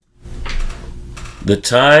The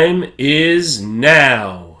time is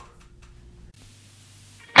now.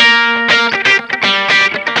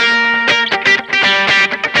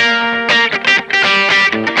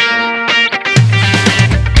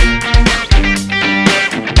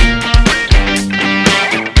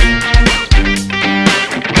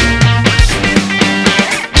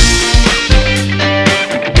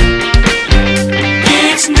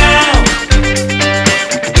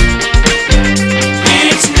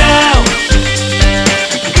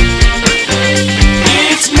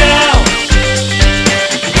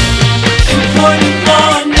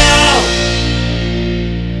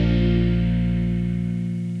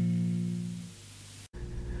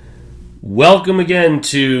 Welcome again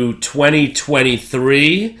to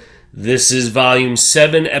 2023. This is Volume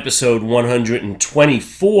 7, Episode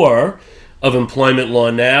 124 of Employment Law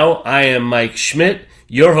Now. I am Mike Schmidt,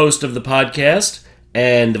 your host of the podcast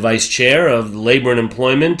and the Vice Chair of Labor and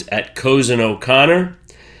Employment at Cozen O'Connor.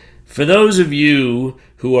 For those of you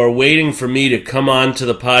who are waiting for me to come on to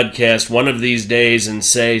the podcast one of these days and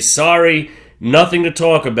say, sorry, nothing to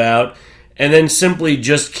talk about, and then simply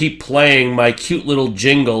just keep playing my cute little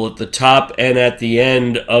jingle at the top and at the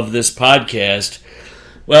end of this podcast,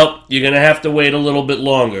 well, you're going to have to wait a little bit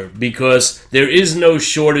longer because there is no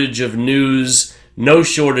shortage of news, no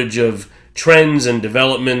shortage of trends and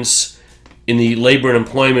developments in the labor and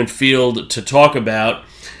employment field to talk about,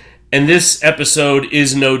 and this episode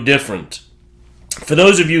is no different. For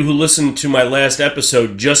those of you who listened to my last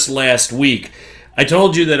episode just last week, I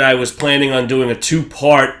told you that I was planning on doing a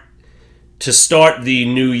two-part to start the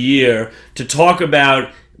new year to talk about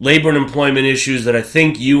labor and employment issues that I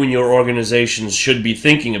think you and your organizations should be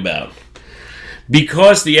thinking about.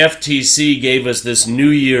 Because the FTC gave us this New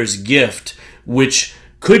Year's gift, which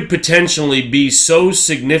could potentially be so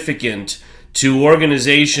significant to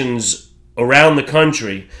organizations around the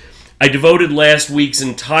country, I devoted last week's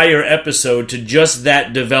entire episode to just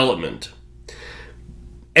that development.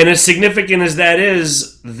 And as significant as that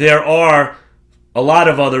is, there are a lot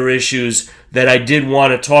of other issues that I did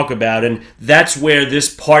want to talk about, and that's where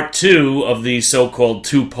this part 2 of the so-called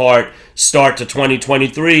two-part start to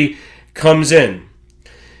 2023 comes in.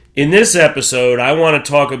 In this episode, I want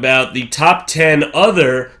to talk about the top 10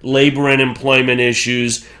 other labor and employment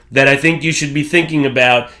issues that I think you should be thinking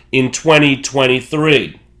about in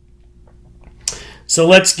 2023. So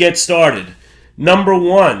let's get started. Number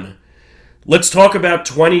 1, let's talk about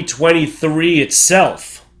 2023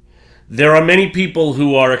 itself. There are many people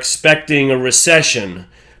who are expecting a recession,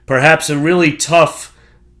 perhaps a really tough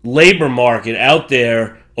labor market out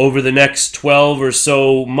there over the next 12 or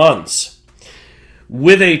so months.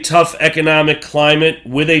 With a tough economic climate,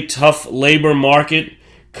 with a tough labor market,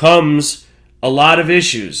 comes a lot of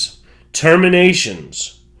issues.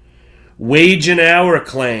 Terminations, wage and hour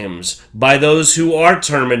claims by those who are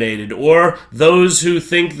terminated or those who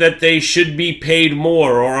think that they should be paid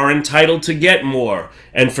more or are entitled to get more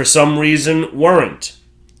and for some reason weren't.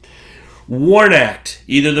 WARN Act,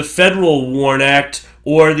 either the federal WARN Act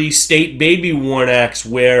or the state baby WARN Acts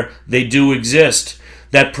where they do exist,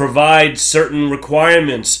 that provide certain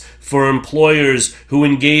requirements for employers who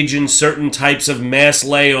engage in certain types of mass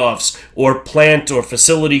layoffs or plant or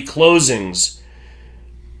facility closings.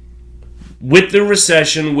 With the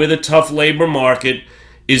recession, with a tough labor market,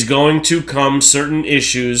 is going to come certain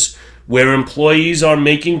issues where employees are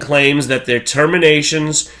making claims that their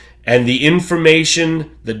terminations and the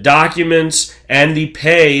information, the documents, and the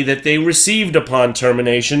pay that they received upon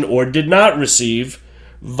termination or did not receive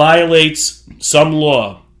violates some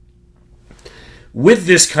law. With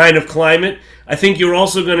this kind of climate, I think you're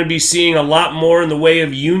also going to be seeing a lot more in the way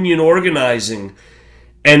of union organizing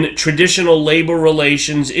and traditional labor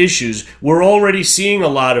relations issues. We're already seeing a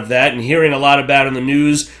lot of that and hearing a lot about in the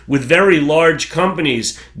news with very large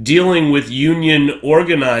companies dealing with union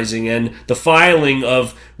organizing and the filing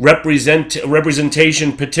of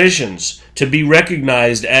representation petitions to be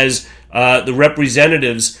recognized as the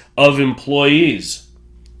representatives of employees.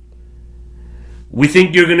 We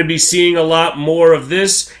think you're going to be seeing a lot more of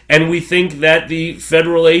this, and we think that the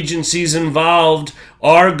federal agencies involved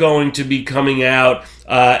are going to be coming out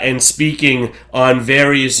and speaking on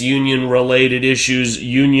various union-related issues,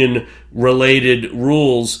 union-related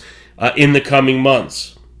rules in the coming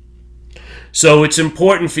months. So it's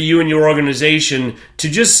important for you and your organization to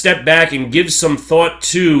just step back and give some thought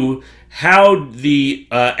to how the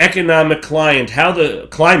economic climate, how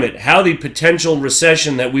the potential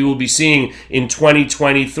recession that we will be seeing in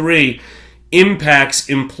 2023 impacts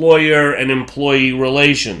employer and employee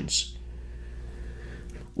relations.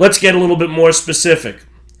 Let's get a little bit more specific.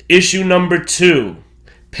 Issue number 2,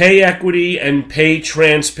 pay equity and pay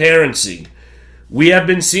transparency. We have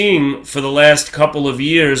been seeing for the last couple of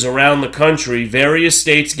years around the country, various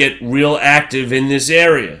states get real active in this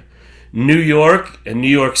area. New York and New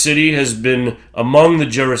York City has been among the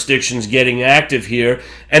jurisdictions getting active here,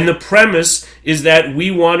 and the premise is that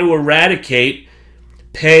we want to eradicate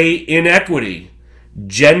pay inequity,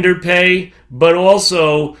 gender pay, but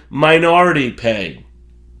also minority pay.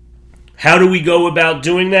 How do we go about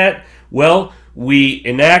doing that? Well, we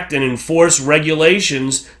enact and enforce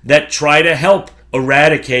regulations that try to help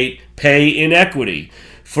eradicate pay inequity.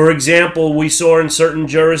 For example, we saw in certain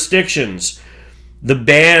jurisdictions the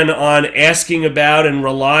ban on asking about and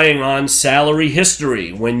relying on salary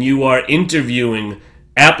history when you are interviewing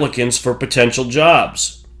applicants for potential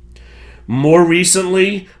jobs. More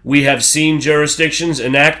recently, we have seen jurisdictions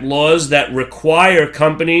enact laws that require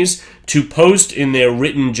companies to post in their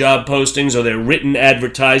written job postings or their written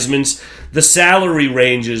advertisements the salary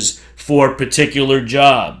ranges for particular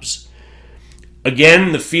jobs.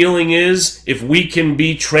 Again, the feeling is if we can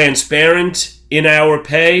be transparent in our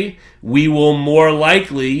pay, we will more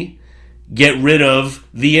likely get rid of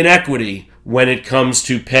the inequity when it comes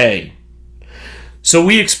to pay. So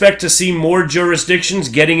we expect to see more jurisdictions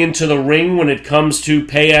getting into the ring when it comes to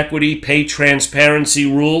pay equity, pay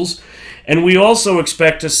transparency rules. And we also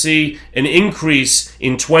expect to see an increase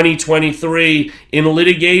in 2023 in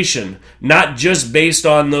litigation, not just based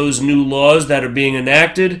on those new laws that are being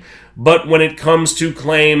enacted, but when it comes to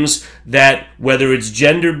claims that, whether it's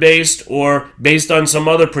gender-based or based on some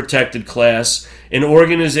other protected class, an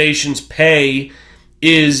organization's pay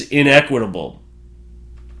is inequitable.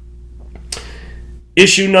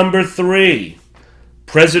 Issue number 3,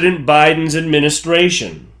 President Biden's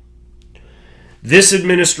administration. This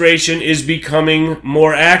administration is becoming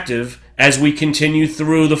more active as we continue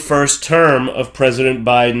through the first term of President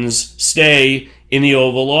Biden's stay in the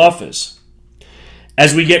Oval Office.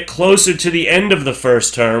 As we get closer to the end of the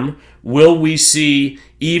first term, will we see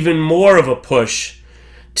even more of a push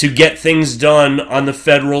to get things done on the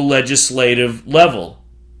federal legislative level?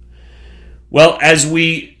 Well, as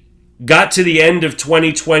we got to the end of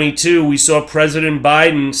 2022, we saw President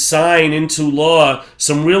Biden sign into law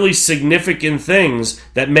some really significant things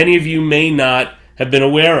that many of you may not have been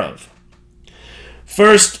aware of.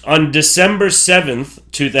 First, on December 7th,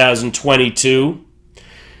 2022,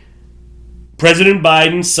 President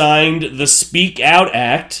Biden signed the Speak Out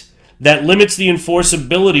Act that limits the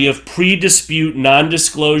enforceability of pre-dispute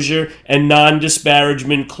non-disclosure and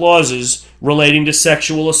non-disparagement clauses relating to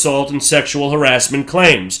sexual assault and sexual harassment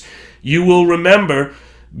claims. You will remember,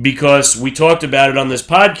 because we talked about it on this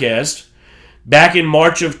podcast, back in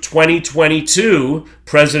March of 2022,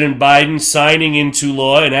 President Biden signing into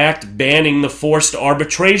law an act banning the forced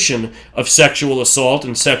arbitration of sexual assault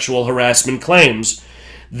and sexual harassment claims.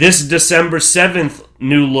 This December 7th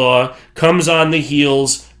new law comes on the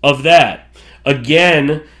heels of that.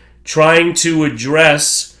 Again, trying to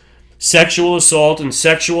address sexual assault and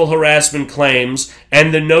sexual harassment claims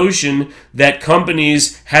and the notion that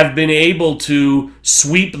companies have been able to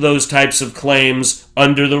sweep those types of claims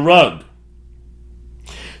under the rug.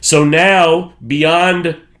 So now,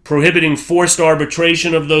 beyond prohibiting forced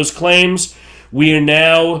arbitration of those claims, we are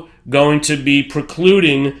now going to be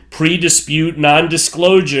precluding pre-dispute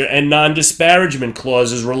non-disclosure and non-disparagement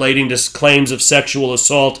clauses relating to claims of sexual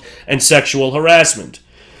assault and sexual harassment.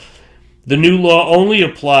 The new law only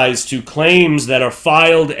applies to claims that are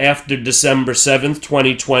filed after December 7th,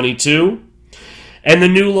 2022, and the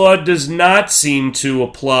new law does not seem to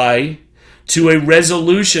apply to a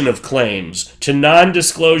resolution of claims, to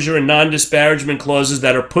non-disclosure and non-disparagement clauses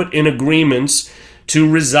that are put in agreements to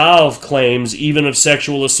resolve claims even of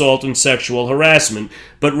sexual assault and sexual harassment,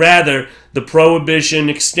 but rather the prohibition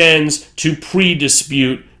extends to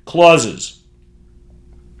pre-dispute clauses.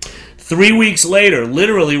 3 weeks later,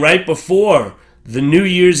 literally right before the New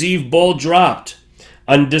Year's Eve ball dropped,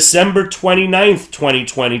 on December 29th,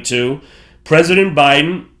 2022, President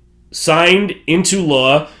Biden signed into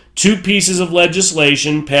law 2 pieces of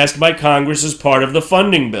legislation passed by Congress as part of the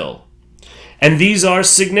funding bill. And these are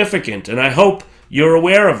significant, and I hope you're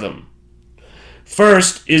aware of them.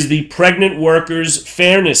 First is the Pregnant Workers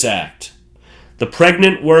Fairness Act. The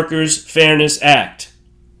Pregnant Workers Fairness Act.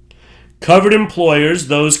 Covered employers,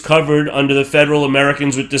 those covered under the Federal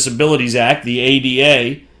Americans with Disabilities Act, the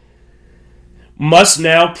ADA, must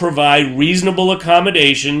now provide reasonable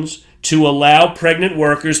accommodations to allow pregnant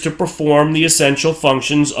workers to perform the essential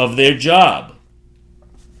functions of their job.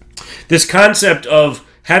 This concept of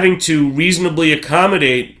having to reasonably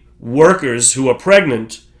accommodate workers who are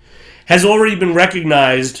pregnant has already been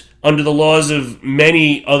recognized under the laws of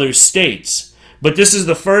many other states. But this is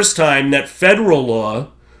the first time that federal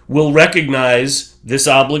law will recognize this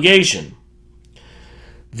obligation.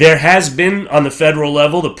 There has been, on the federal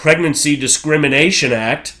level, the Pregnancy Discrimination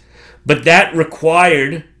Act, but that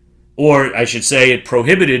required, or I should say it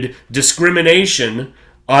prohibited, discrimination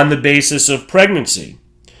on the basis of pregnancy.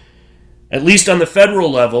 At least on the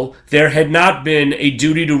federal level, there had not been a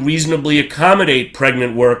duty to reasonably accommodate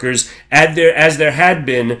pregnant workers as there had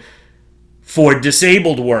been for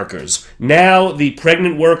disabled workers. Now, the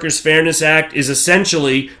Pregnant Workers Fairness Act is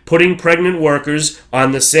essentially putting pregnant workers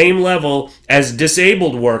on the same level as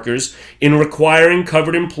disabled workers in requiring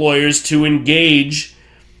covered employers to engage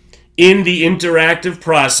in the interactive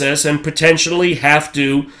process and potentially have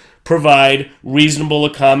to provide reasonable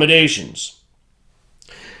accommodations.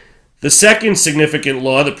 The second significant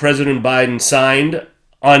law that President Biden signed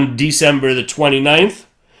on December the 29th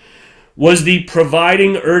was the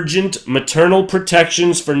Providing Urgent Maternal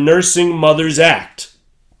Protections for Nursing Mothers Act,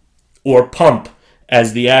 or PUMP,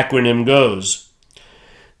 as the acronym goes.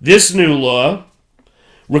 This new law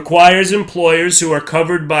requires employers who are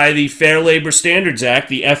covered by the Fair Labor Standards Act,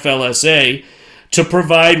 the FLSA, to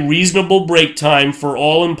provide reasonable break time for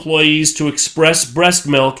all employees to express breast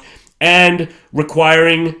milk and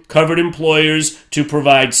requiring covered employers to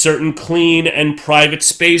provide certain clean and private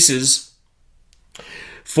spaces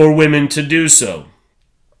for women to do so.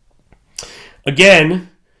 Again,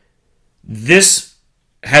 this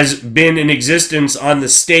has been in existence on the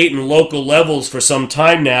state and local levels for some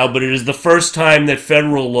time now, but it is the first time that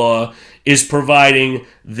federal law is providing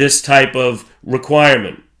this type of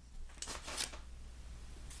requirement.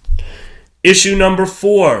 Issue number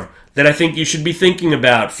 4 that I think you should be thinking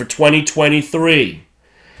about for 2023: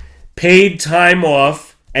 paid time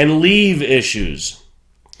off and leave issues.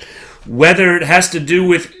 Whether it has to do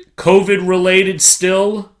with COVID-related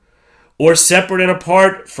still or separate and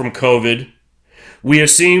apart from COVID, we are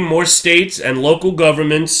seeing more states and local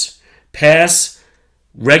governments pass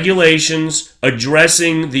regulations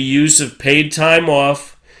addressing the use of paid time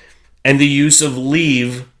off and the use of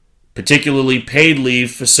leave, particularly paid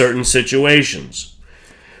leave for certain situations.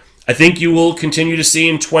 I think you will continue to see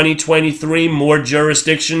in 2023 more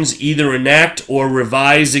jurisdictions either enact or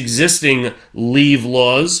revise existing leave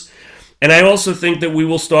laws. And I also think that we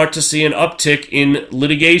will start to see an uptick in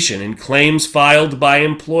litigation and claims filed by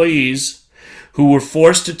employees who were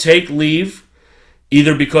forced to take leave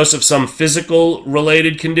either because of some physical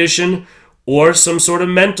related condition or some sort of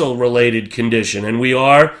mental related condition. And we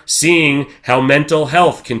are seeing how mental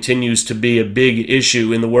health continues to be a big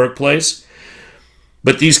issue in the workplace.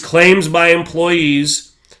 But these claims by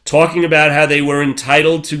employees talking about how they were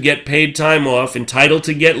entitled to get paid time off, entitled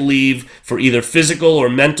to get leave for either physical or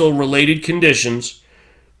mental related conditions,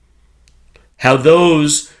 how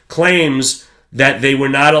those claims that they were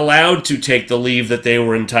not allowed to take the leave that they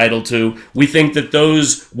were entitled to, we think that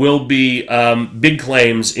those will be big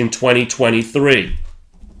claims in 2023.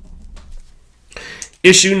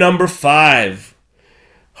 Issue number 5,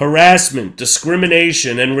 harassment,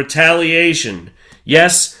 discrimination, and retaliation.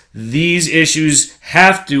 Yes, these issues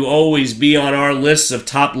have to always be on our lists of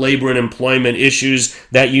top labor and employment issues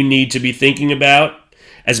that you need to be thinking about.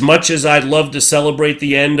 As much as I'd love to celebrate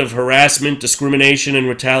the end of harassment, discrimination, and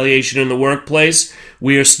retaliation in the workplace,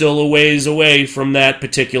 we are still a ways away from that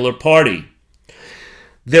particular party.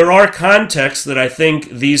 There are contexts that I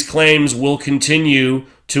think these claims will continue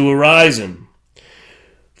to arise in.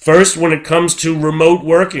 First, when it comes to remote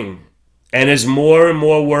working. And as more and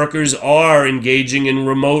more workers are engaging in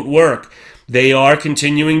remote work, they are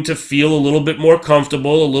continuing to feel a little bit more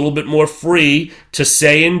comfortable, a little bit more free to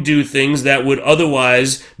say and do things that would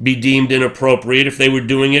otherwise be deemed inappropriate if they were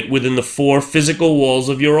doing it within the 4 physical walls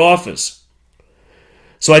of your office.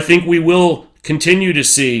 So I think we will continue to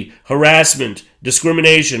see harassment,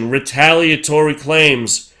 discrimination, retaliatory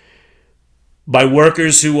claims by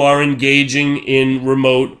workers who are engaging in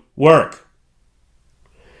remote work.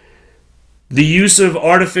 The use of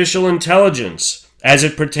artificial intelligence as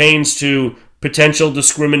it pertains to potential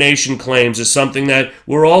discrimination claims is something that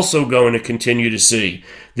we're also going to continue to see.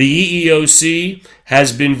 The EEOC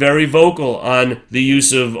has been very vocal on the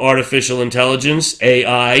use of artificial intelligence,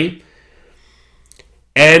 AI,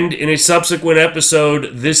 and in a subsequent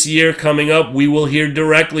episode this year coming up, we will hear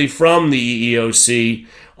directly from the EEOC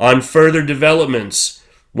on further developments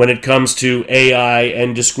when it comes to AI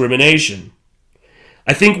and discrimination.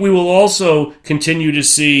 I think we will also continue to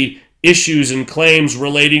see issues and claims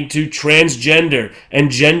relating to transgender and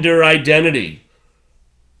gender identity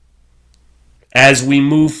as we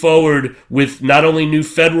move forward with not only new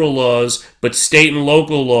federal laws, but state and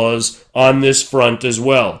local laws on this front as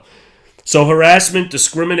well. So harassment,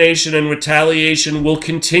 discrimination, and retaliation will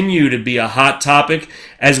continue to be a hot topic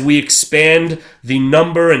as we expand the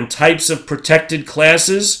number and types of protected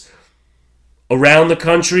classes around the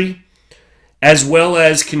country, as well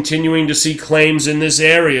as continuing to see claims in this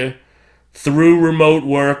area through remote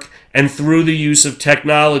work and through the use of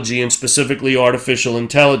technology and specifically artificial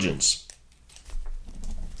intelligence.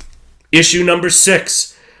 Issue number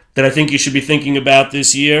 6 that I think you should be thinking about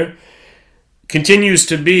this year continues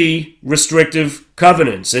to be restrictive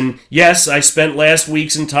covenants. And yes, I spent last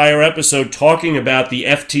week's entire episode talking about the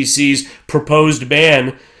FTC's proposed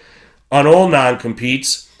ban on all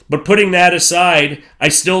non-competes. But putting that aside, I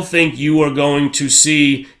still think you are going to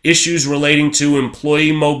see issues relating to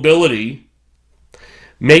employee mobility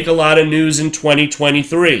make a lot of news in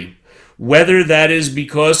 2023. Whether that is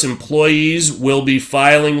because employees will be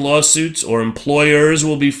filing lawsuits or employers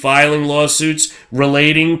will be filing lawsuits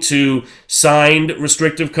relating to signed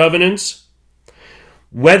restrictive covenants.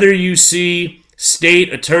 Whether you see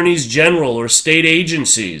state attorneys general or state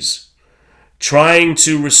agencies trying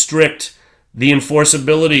to restrict the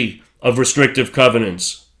enforceability of restrictive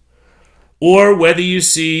covenants, or whether you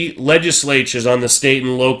see legislatures on the state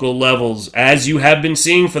and local levels, as you have been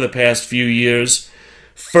seeing for the past few years,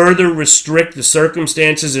 further restrict the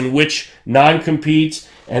circumstances in which non-competes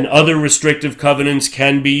and other restrictive covenants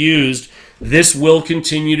can be used, this will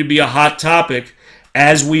continue to be a hot topic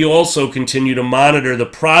as we also continue to monitor the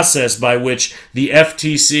process by which the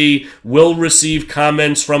FTC will receive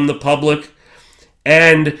comments from the public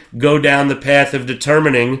and go down the path of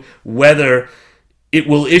determining whether it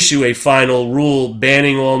will issue a final rule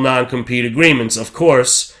banning all non-compete agreements. Of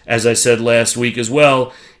course, as I said last week as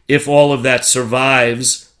well, if all of that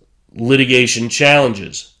survives litigation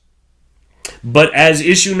challenges. But as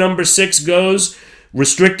issue number 6 goes,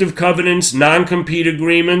 restrictive covenants, non-compete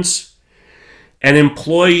agreements, and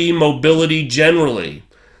employee mobility generally,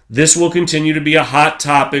 this will continue to be a hot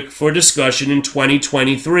topic for discussion in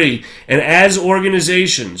 2023. And as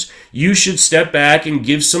organizations, you should step back and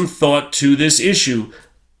give some thought to this issue,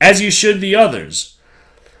 as you should the others.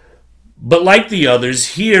 But like the others,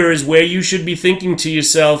 here is where you should be thinking to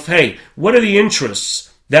yourself, hey, what are the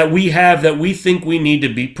interests that we have that we think we need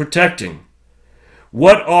to be protecting?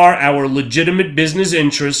 What are our legitimate business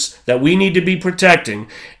interests that we need to be protecting?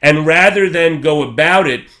 And rather than go about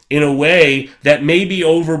it in a way that may be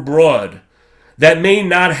overbroad, that may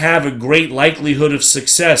not have a great likelihood of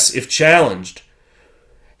success if challenged,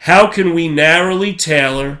 how can we narrowly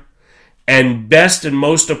tailor and best and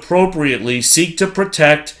most appropriately seek to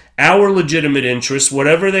protect our legitimate interests,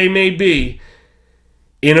 whatever they may be,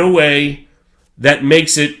 in a way that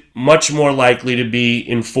makes it much more likely to be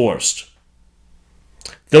enforced?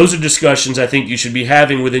 Those are discussions I think you should be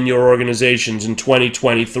having within your organizations in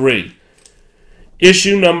 2023.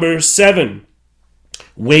 Issue number 7,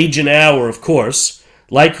 wage and hour, of course.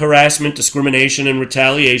 Like harassment, discrimination, and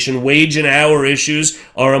retaliation, wage and hour issues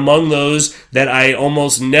are among those that I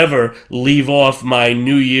almost never leave off my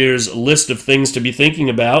New Year's list of things to be thinking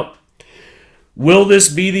about. Will this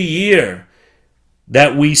be the year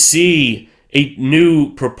that we see a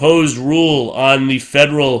new proposed rule on the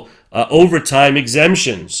federal overtime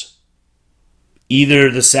exemptions,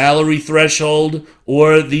 either the salary threshold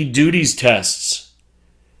or the duties tests?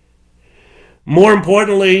 More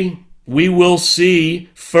importantly, we will see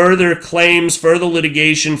further claims, further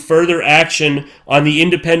litigation, further action on the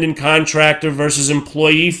independent contractor versus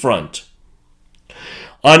employee front,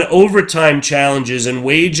 on overtime challenges and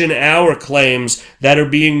wage and hour claims that are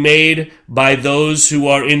being made by those who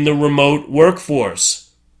are in the remote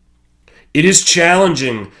workforce. It is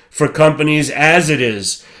challenging for companies as it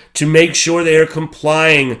is to make sure they are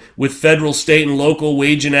complying with federal, state, and local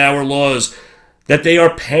wage and hour laws, that they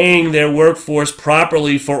are paying their workforce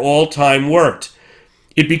properly for all time worked.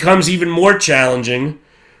 It becomes even more challenging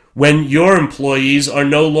when your employees are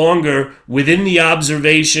no longer within the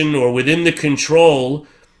observation or within the control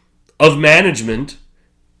of management,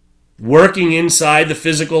 working inside the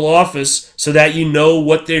physical office so that you know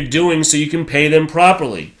what they're doing so you can pay them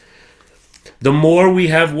properly. The more we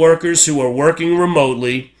have workers who are working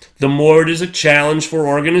remotely, the more it is a challenge for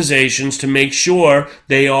organizations to make sure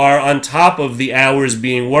they are on top of the hours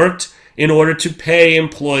being worked in order to pay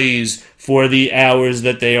employees for the hours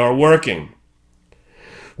that they are working.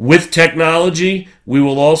 With technology, we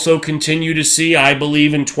will also continue to see, I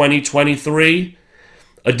believe in 2023,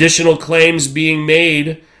 additional claims being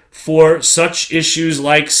made for such issues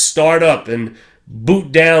like startup and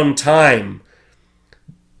boot down time,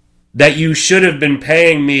 that you should have been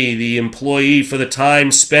paying me, the employee, for the time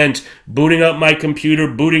spent booting up my computer,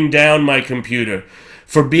 booting down my computer,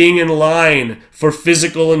 for being in line for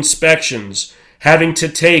physical inspections, having to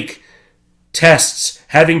take tests,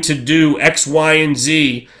 having to do X, Y, and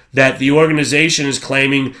Z that the organization is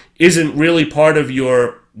claiming isn't really part of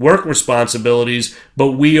your work responsibilities,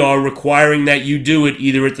 but we are requiring that you do it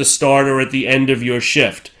either at the start or at the end of your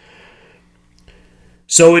shift.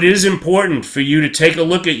 So it is important for you to take a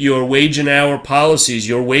look at your wage and hour policies,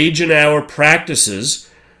 your wage and hour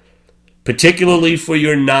practices, particularly for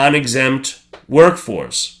your non-exempt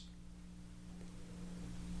workforce.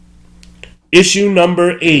 Issue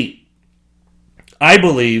number 8. I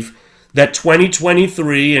believe that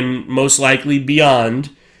 2023 and most likely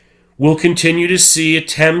beyond will continue to see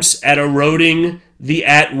attempts at eroding the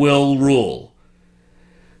at-will rule.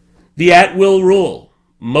 The at-will rule.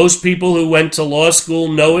 Most people who went to law school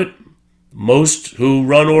know it. Most who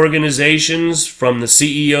run organizations from the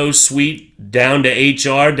CEO suite down to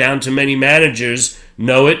HR, down to many managers,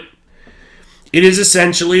 know it. It is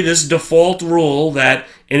essentially this default rule that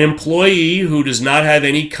an employee who does not have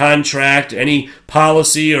any contract, any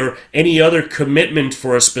policy, or any other commitment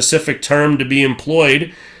for a specific term to be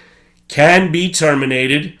employed can be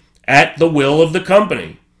terminated at the will of the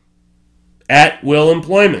company. At will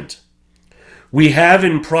employment. We have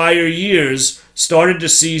in prior years started to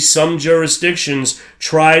see some jurisdictions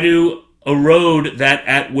try to erode that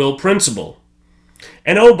at-will principle.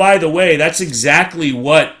 And oh, by the way, that's exactly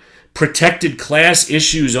what protected class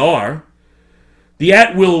issues are. The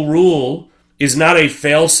at-will rule is not a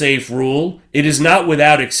fail-safe rule. It is not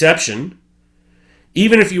without exception.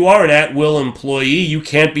 Even if you are an at-will employee, you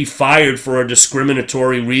can't be fired for a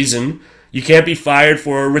discriminatory reason. You can't be fired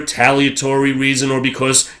for a retaliatory reason or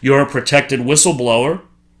because you're a protected whistleblower.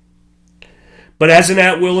 But as an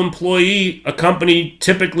at-will employee, a company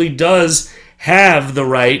typically does have the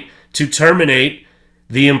right to terminate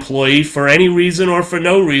the employee for any reason or for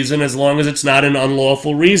no reason, as long as it's not an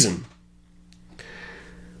unlawful reason.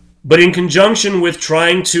 But in conjunction with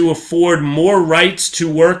trying to afford more rights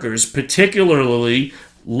to workers, particularly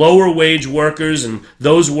lower wage workers and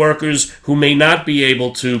those workers who may not be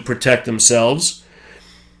able to protect themselves,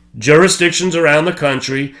 jurisdictions around the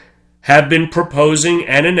country have been proposing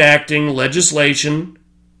and enacting legislation,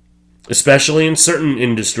 especially in certain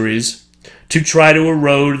industries, to try to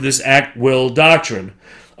erode this at-will doctrine.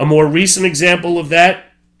 A more recent example of that,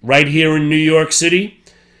 right here in New York City,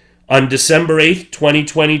 on December 8th,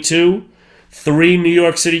 2022, 3 New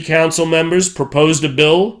York City Council members proposed a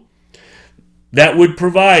bill that would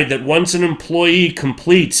provide that once an employee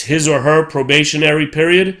completes his or her probationary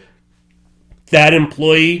period, that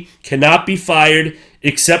employee cannot be fired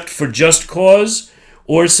except for just cause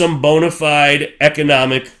or some bona fide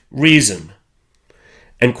economic reason.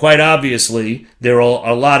 And quite obviously, there are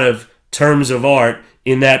a lot of terms of art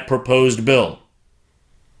in that proposed bill.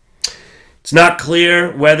 It's not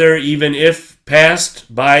clear whether, even if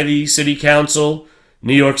passed by the City Council,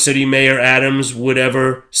 New York City Mayor Adams would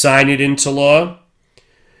ever sign it into law.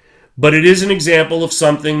 But it is an example of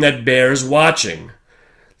something that bears watching.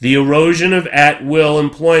 The erosion of at-will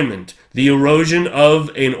employment, the erosion of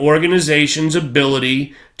an organization's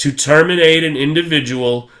ability to terminate an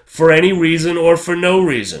individual for any reason or for no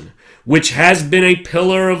reason, which has been a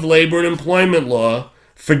pillar of labor and employment law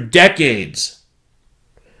for decades.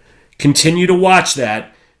 Continue to watch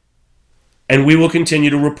that, and we will continue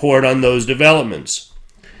to report on those developments.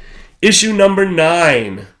 Issue number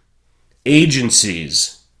 9,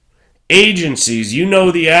 agencies. Agencies, you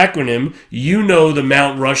know the acronym, you know the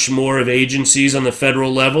Mount Rushmore of agencies on the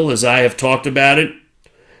federal level, as I have talked about it.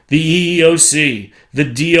 The EEOC, the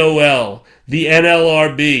DOL, the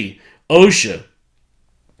NLRB, OSHA.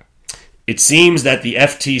 It seems that the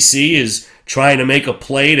FTC is trying to make a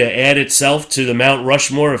play to add itself to the Mount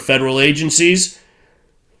Rushmore of federal agencies.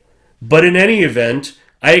 But in any event,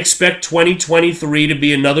 I expect 2023 to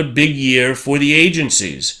be another big year for the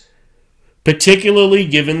agencies, particularly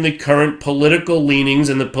given the current political leanings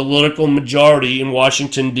and the political majority in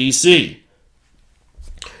Washington, D.C.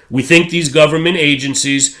 We think these government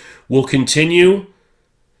agencies will continue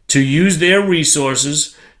to use their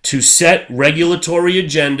resources to set regulatory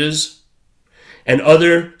agendas and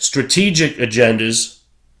other strategic agendas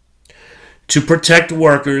to protect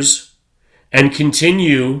workers and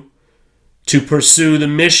continue to pursue the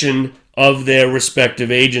mission of their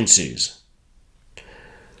respective agencies.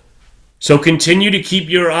 So continue to keep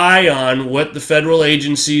your eye on what the federal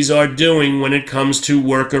agencies are doing when it comes to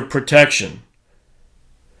worker protection.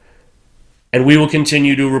 And we will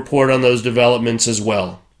continue to report on those developments as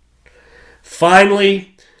well.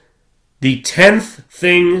 Finally, the 10th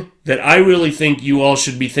thing that I really think you all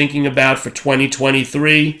should be thinking about for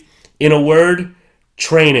 2023, in a word,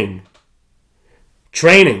 training.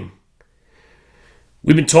 Training.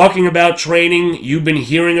 We've been talking about training. You've been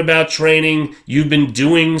hearing about training. You've been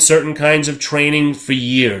doing certain kinds of training for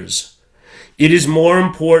years. It is more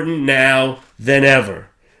important now than ever.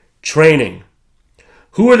 Training.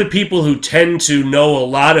 Who are the people who tend to know a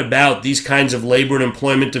lot about these kinds of labor and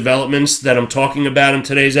employment developments that I'm talking about in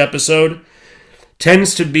today's episode?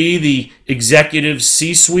 Tends to be the executive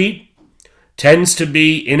C-suite, tends to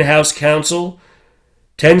be in-house counsel,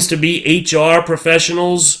 tends to be HR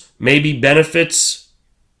professionals, maybe benefits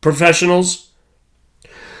professionals.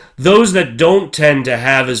 Those that don't tend to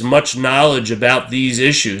have as much knowledge about these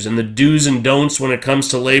issues and the do's and don'ts when it comes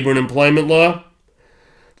to labor and employment law,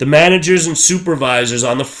 the managers and supervisors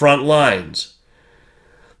on the front lines,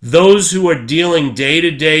 those who are dealing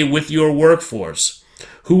day-to-day with your workforce,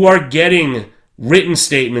 who are getting written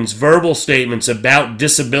statements, verbal statements about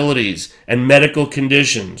disabilities and medical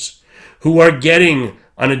conditions, who are getting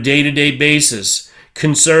on a day-to-day basis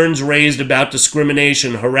concerns raised about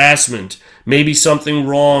discrimination, harassment, maybe something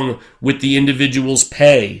wrong with the individual's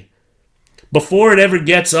pay. Before it ever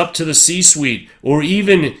gets up to the C-suite or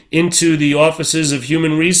even into the offices of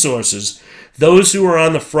human resources, those who are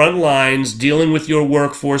on the front lines dealing with your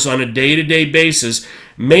workforce on a day-to-day basis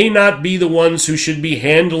may not be the ones who should be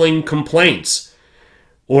handling complaints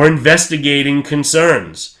or investigating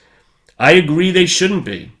concerns. I agree they shouldn't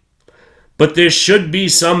be. But there should be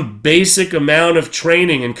some basic amount of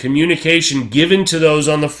training and communication given to those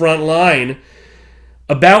on the front line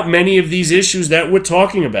about many of these issues that we're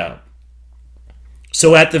talking about.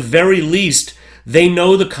 So at the very least, they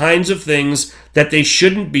know the kinds of things that they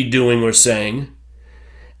shouldn't be doing or saying,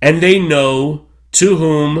 and they know to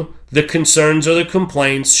whom the concerns or the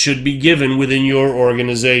complaints should be given within your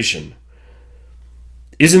organization.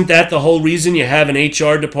 Isn't that the whole reason you have an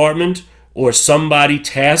HR department or somebody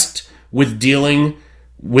tasked with dealing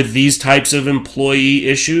with these types of employee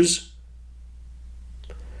issues?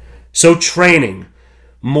 So training,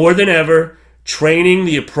 more than ever, training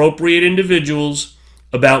the appropriate individuals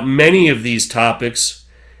about many of these topics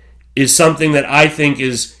is something that I think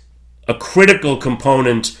is a critical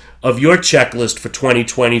component of your checklist for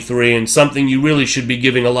 2023 and something you really should be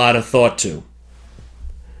giving a lot of thought to.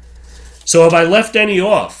 So have I left any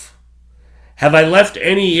off? Have I left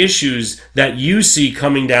any issues that you see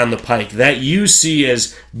coming down the pike, that you see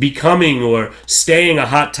as becoming or staying a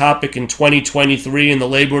hot topic in 2023 in the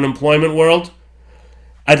labor and employment world?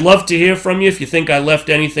 I'd love to hear from you if you think I left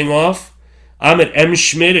anything off. I'm at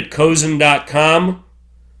mschmidt@cozen.com.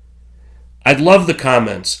 I'd love the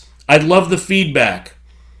comments. I'd love the feedback.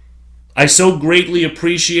 I so greatly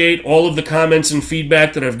appreciate all of the comments and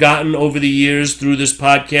feedback that I've gotten over the years through this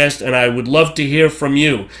podcast, and I would love to hear from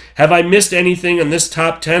you. Have I missed anything on this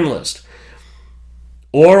top 10 list?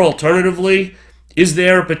 Or alternatively, is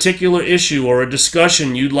there a particular issue or a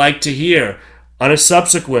discussion you'd like to hear on a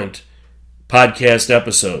subsequent podcast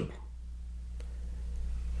episode?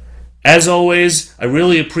 As always, I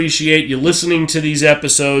really appreciate you listening to these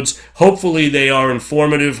episodes. Hopefully they are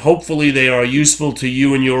informative. Hopefully they are useful to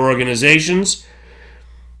you and your organizations.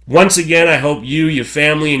 Once again, I hope you, your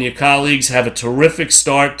family, and your colleagues have a terrific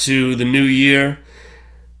start to the new year.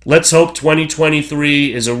 Let's hope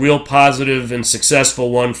 2023 is a real positive and successful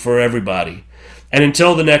one for everybody. And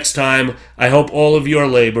until the next time, I hope all of your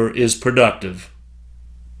labor is productive.